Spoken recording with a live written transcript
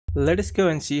Let us go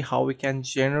and see how we can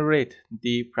generate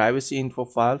the privacy info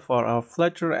file for our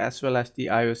Flutter as well as the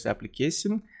iOS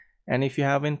application. And if you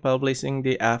have been publishing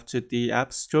the app to the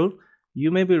App Store, you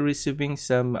may be receiving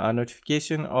some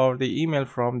notification or the email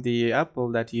from the Apple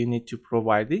that you need to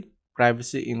provide the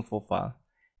privacy info file.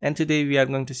 And today we are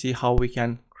going to see how we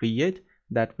can create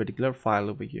that particular file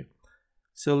over here.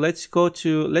 So let's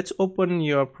open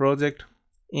your project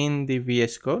in the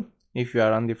VS Code if you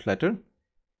are on the Flutter.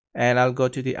 And I'll go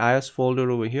to the iOS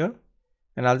folder over here,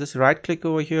 and I'll just right click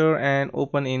over here and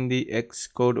open in the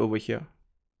Xcode over here.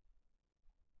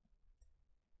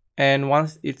 And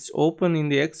once it's open in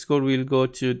the Xcode, we'll go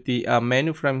to the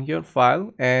menu from here,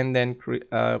 file, and then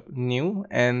new,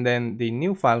 and then the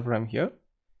new file from here.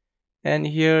 And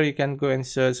here you can go and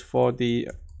search for the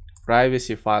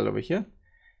privacy file over here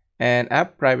and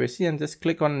app privacy, and just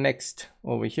click on next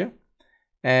over here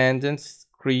and just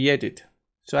create it.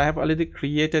 So I have already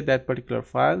created that particular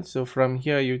file. So from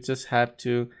here you just have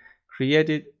to create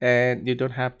it, and you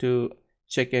don't have to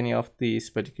check any of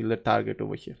these particular target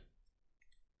over here.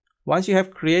 Once you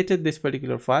have created this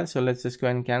particular file, so let's just go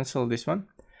and cancel this one.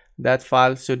 That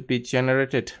file should be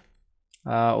generated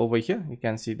over here. You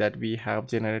can see that we have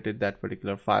generated that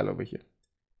particular file over here.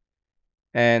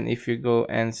 And if you go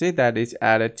and see that, it's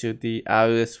added to the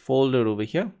iOS folder over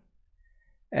here.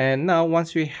 And now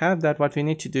once we have that, what we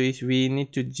need to do is we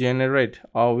need to generate,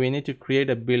 or we need to create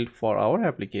a build for our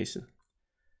application.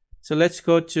 So let's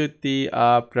go to the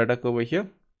product over here,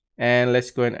 and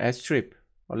let's go and strip,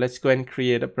 or let's go and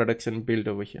create a production build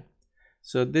over here.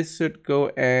 So this should go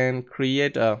and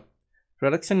create a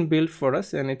production build for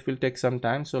us, and it will take some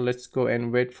time. So let's go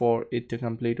and wait for it to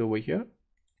complete over here.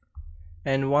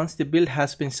 And once the build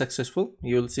has been successful,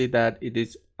 you'll see that it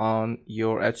is on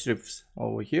your strips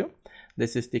over here.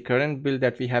 This is the current build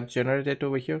that we have generated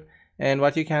over here. And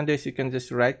what you can do is you can just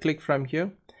right click from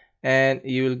here, and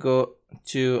you will go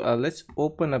to let's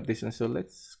open up this one. So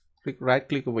let's right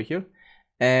click over here,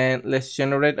 and let's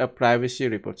generate a privacy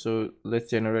report. So let's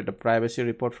generate a privacy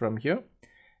report from here,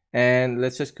 and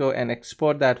let's just go and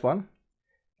export that one.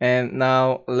 And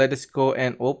now let us go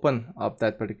and open up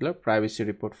that particular privacy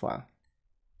report file.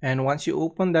 And once you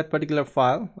open that particular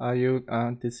file,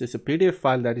 this is a PDF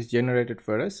file that is generated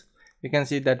for us. You can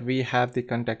see that we have the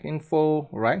contact info,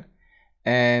 right?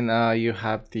 And you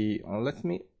have the let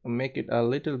me make it a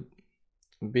little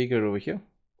bigger over here,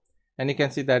 and you can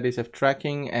see that is a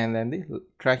tracking, and then the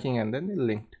tracking, and then the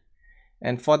linked.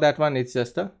 And for that one, it's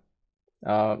just a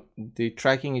the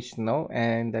tracking is no,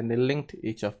 and then the linked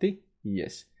each of the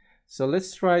yes. So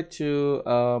let's try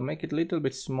to make it a little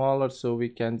bit smaller, so we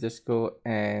can just go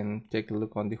and take a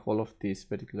look on the whole of this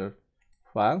particular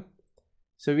file.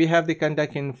 So we have the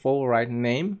contact info, right,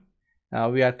 name.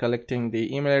 We are collecting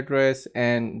the email address,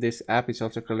 and this app is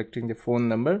also collecting the phone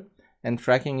number, and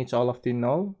tracking is all of the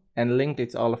no, and linked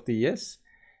it's all of the yes.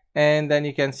 And then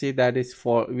you can see that is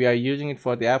for, we are using it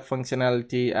for the app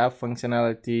functionality,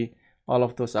 all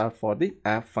of those are for the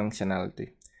app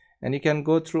functionality. And you can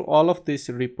go through all of this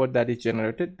report that is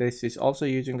generated. This is also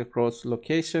using the cross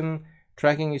location,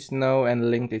 tracking is no,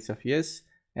 and linked is of yes.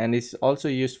 And it's also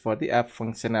used for the app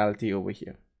functionality over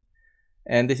here.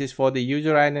 And this is for the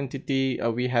user identity.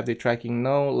 We have the tracking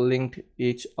no, linked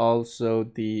each also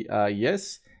the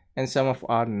yes, and some of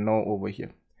our no over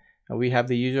here. We have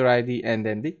the user ID and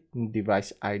then the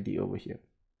device ID over here.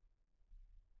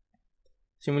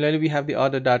 Similarly, we have the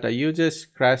other data, users,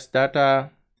 crash data,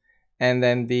 and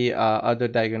then the other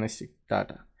diagnostic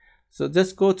data. So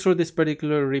just go through this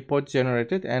particular report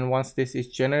generated, and once this is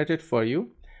generated for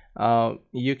you,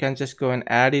 you can just go and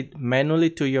add it manually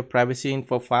to your privacy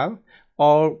info file.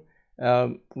 Or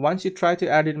once you try to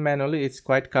add it manually, it's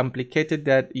quite complicated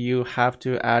that you have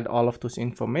to add all of those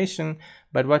information.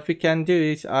 But what we can do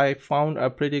is, I found a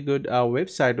pretty good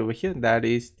website over here, that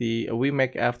is the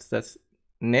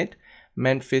WeMakeApps.net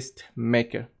Memphis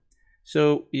Maker.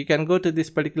 So you can go to this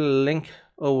particular link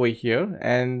over here,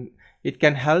 and it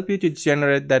can help you to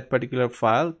generate that particular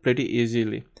file pretty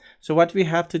easily. So what we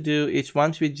have to do is,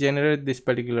 once we generate this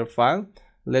particular file,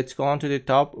 let's go on to the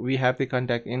top. We have the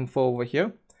contact info over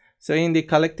here. So in the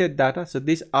collected data, so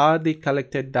these are the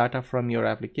collected data from your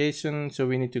application. So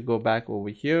we need to go back over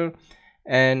here,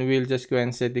 and we'll just go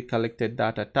and set the collected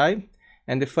data type.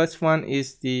 And the first one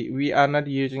is we are not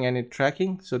using any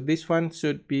tracking. So this one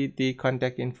should be the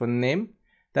contact info name.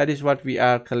 That is what we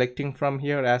are collecting from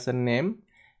here as a name.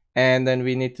 And then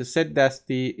we need to set that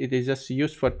it is just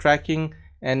used for tracking,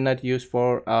 and not used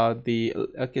for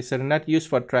not used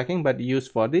for tracking, but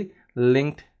used for the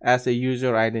linked as a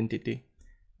user identity.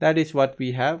 That is what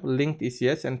we have. Linked is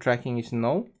yes, and tracking is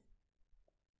no.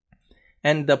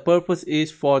 and the purpose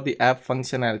is for the app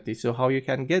functionality. So how you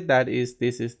can get that is,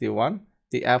 this is the one,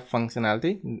 the app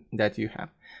functionality that you have.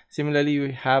 Similarly,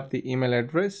 you have the email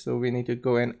address, so we need to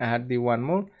go and add the one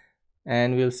more,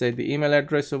 and we'll say the email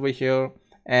address over here,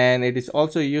 and it is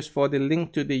also used for the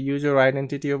link to the user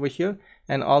identity over here,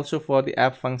 and also for the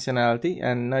app functionality,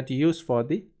 and not used for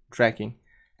the tracking.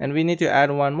 And we need to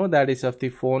add one more, that is of the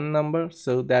phone number,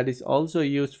 so that is also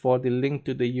used for the link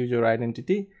to the user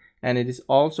identity, and it is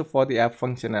also for the app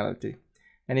functionality.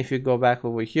 And if you go back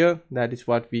over here, that is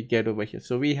what we get over here.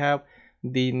 So we have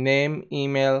the name,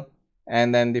 email,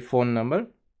 and then the phone number.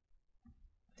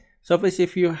 Suppose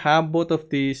if you have both of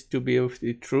these to be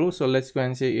true, so let's go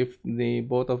and see if the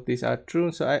both of these are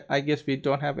true. So I guess we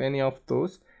don't have any of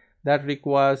those. That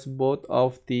requires both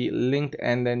of the linked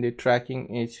and then the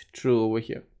tracking is true over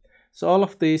here. So all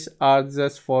of these are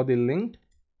just for the linked.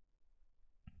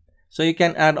 So you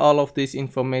can add all of this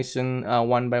information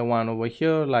one by one over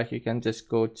here. Like you can just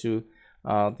go to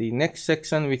the next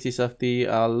section, which is of the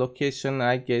location,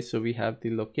 I guess. So we have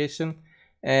the location,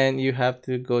 and you have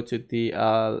to go to the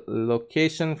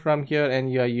location from here,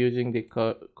 and you are using the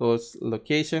course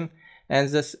location, and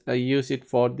just use it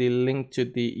for the link to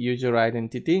the user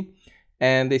identity.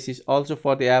 And this is also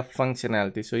for the app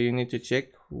functionality. So you need to check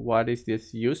what is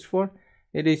this used for.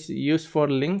 It is used for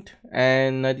linked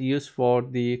and not used for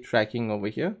the tracking over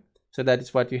here. So that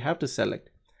is what you have to select.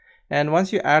 And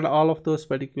once you add all of those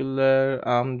particular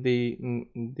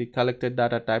the collected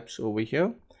data types over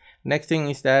here, next thing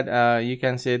is that you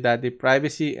can say that the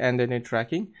privacy and then the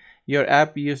tracking. Your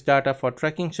app use data for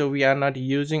tracking, so we are not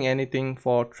using anything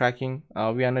for tracking.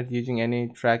 We are not using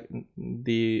any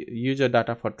the user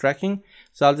data for tracking.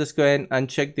 So I'll just go ahead and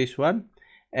uncheck this one.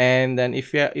 And then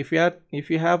if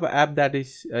you have an app that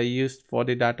is used for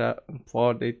the data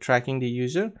for the tracking the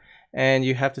user, and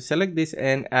you have to select this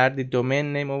and add the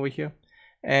domain name over here.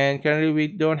 And currently we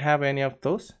don't have any of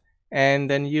those. And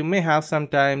then you may have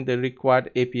sometime the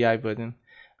required API version.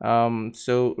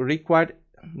 So required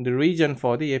the region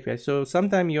for the API. So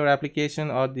sometime your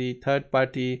application or the third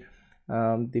party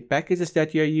the packages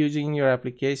that you are using in your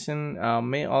application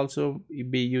may also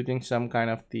be using some kind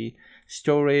of the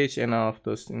storage and all of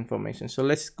those information. So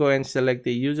let's go and select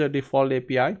the user default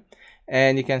API,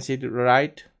 and you can see the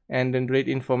write and then read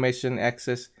information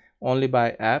access only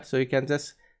by app. So you can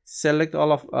just select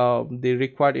all of the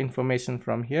required information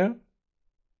from here,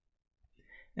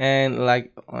 and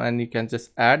you can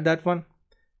just add that one.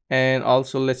 And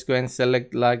also let's go and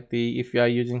select like the if you are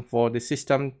using for the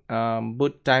system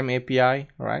boot time API,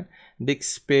 right, disk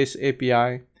space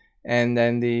API, and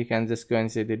then you can just go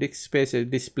and say the disk space,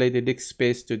 display the disk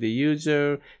space to the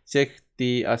user, check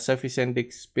the sufficient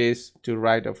disk space to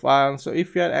write a file. So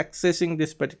if you are accessing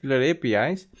this particular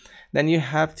APIs, then you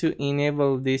have to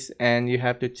enable this, and you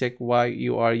have to check why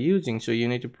you are using. So you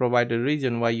need to provide a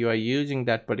reason why you are using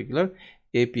that particular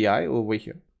API over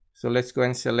here. So let's go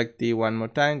and select the one more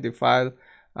time the file,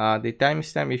 the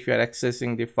timestamp if you are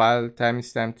accessing the file,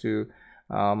 timestamp to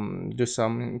do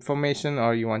some information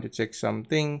or you want to check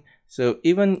something. So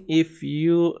even if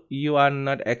you are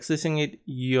not accessing it,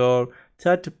 your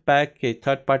third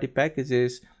party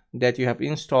packages that you have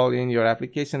installed in your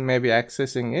application may be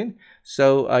accessing it.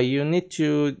 So you need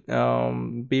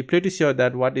to be pretty sure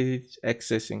that what is it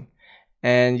accessing,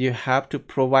 and you have to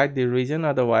provide the reason,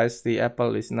 otherwise the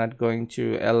Apple is not going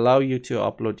to allow you to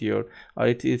upload your, or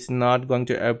it is not going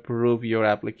to approve your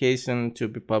application to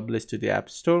be published to the App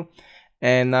Store.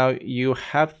 And now you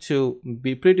have to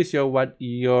be pretty sure what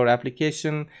your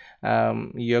application,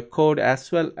 your code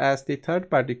as well as the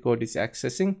third-party code is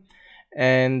accessing,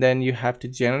 and then you have to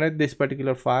generate this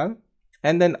particular file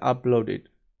and then upload it.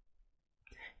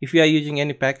 If you are using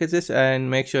any packages, and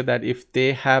make sure that if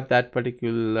they have that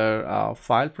particular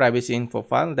file, PrivacyInfo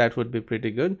file, that would be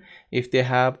pretty good. If they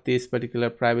have this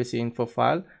particular PrivacyInfo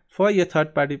file for your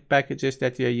third-party packages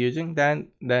that you are using,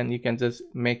 then you can just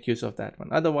make use of that one.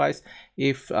 Otherwise,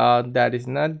 if that is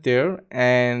not there,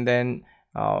 and then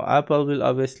Apple will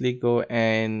obviously go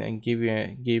and give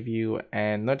you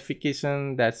a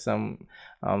notification that some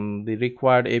the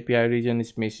required API region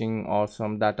is missing, or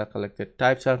some data collected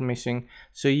types are missing.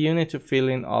 So you need to fill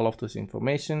in all of those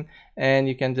information, and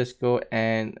you can just go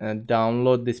and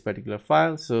download this particular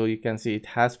file. So you can see it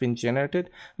has been generated.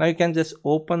 Now you can just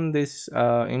open this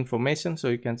information. So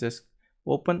you can just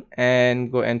open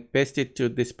and go and paste it to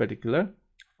this particular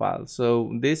file.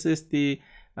 So this is the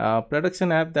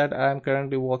production app that I'm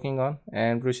currently working on,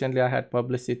 and recently I had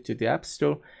published it to the App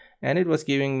Store, and it was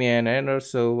giving me an error.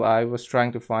 So I was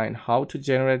trying to find how to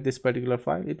generate this particular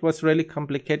file. It was really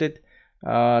complicated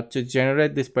to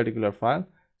generate this particular file.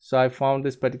 So I found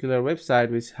this particular website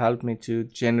which helped me to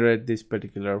generate this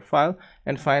particular file,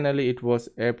 and finally it was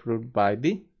approved by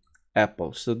the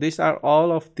Apple. So these are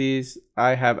all of these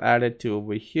I have added to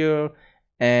over here,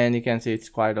 and you can see it's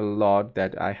quite a lot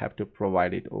that I have to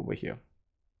provide it over here.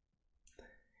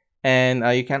 And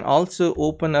you can also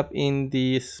open up in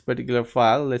this particular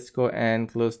file. Let's go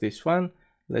and close this one.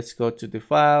 Let's go to the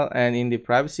file, and in the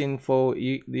privacy info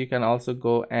you can also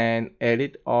go and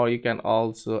edit, or you can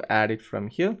also add it from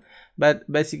here. But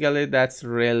basically that's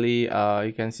really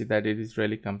you can see that it is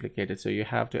really complicated, so you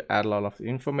have to add a lot of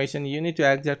information. You need to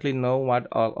exactly know what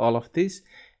all of this,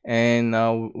 and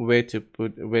where to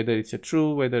put, whether it's a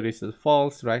true, whether it's a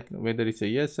false, right, whether it's a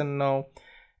yes and no,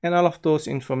 and all of those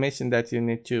information that you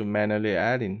need to manually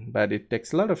add in. But it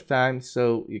takes a lot of time,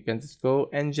 so you can just go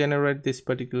and generate this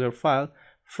particular file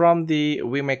from the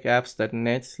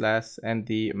wemakeapps.net/ and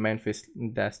the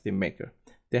Memphis-the maker.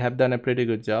 They have done a pretty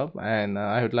good job, and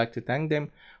I would like to thank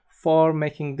them for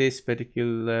making this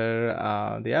particular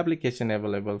the application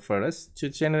available for us to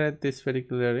generate this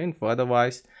particular info.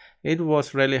 Otherwise it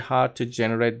was really hard to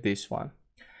generate this one.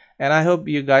 And I hope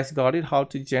you guys got it, how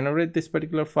to generate this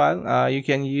particular file. You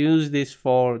can use this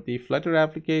for the Flutter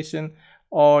application,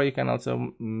 or you can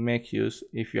also make use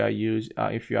if you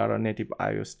are a native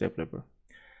iOS developer.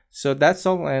 So that's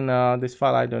all, and this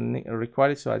file I don't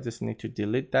require it, so I just need to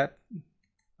delete that.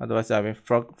 Otherwise I will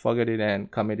forget it and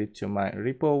commit it to my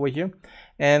repo over here,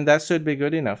 and that should be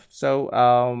good enough. So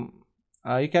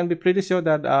you can be pretty sure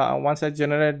that once I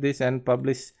generate this and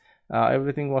publish,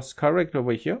 everything was correct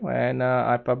over here, and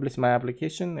I published my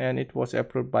application and it was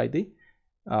approved by the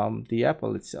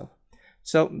Apple itself.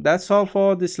 So that's all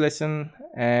for this lesson,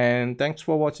 and thanks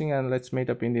for watching, and let's meet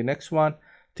up in the next one.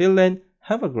 Till then,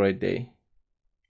 have a great day.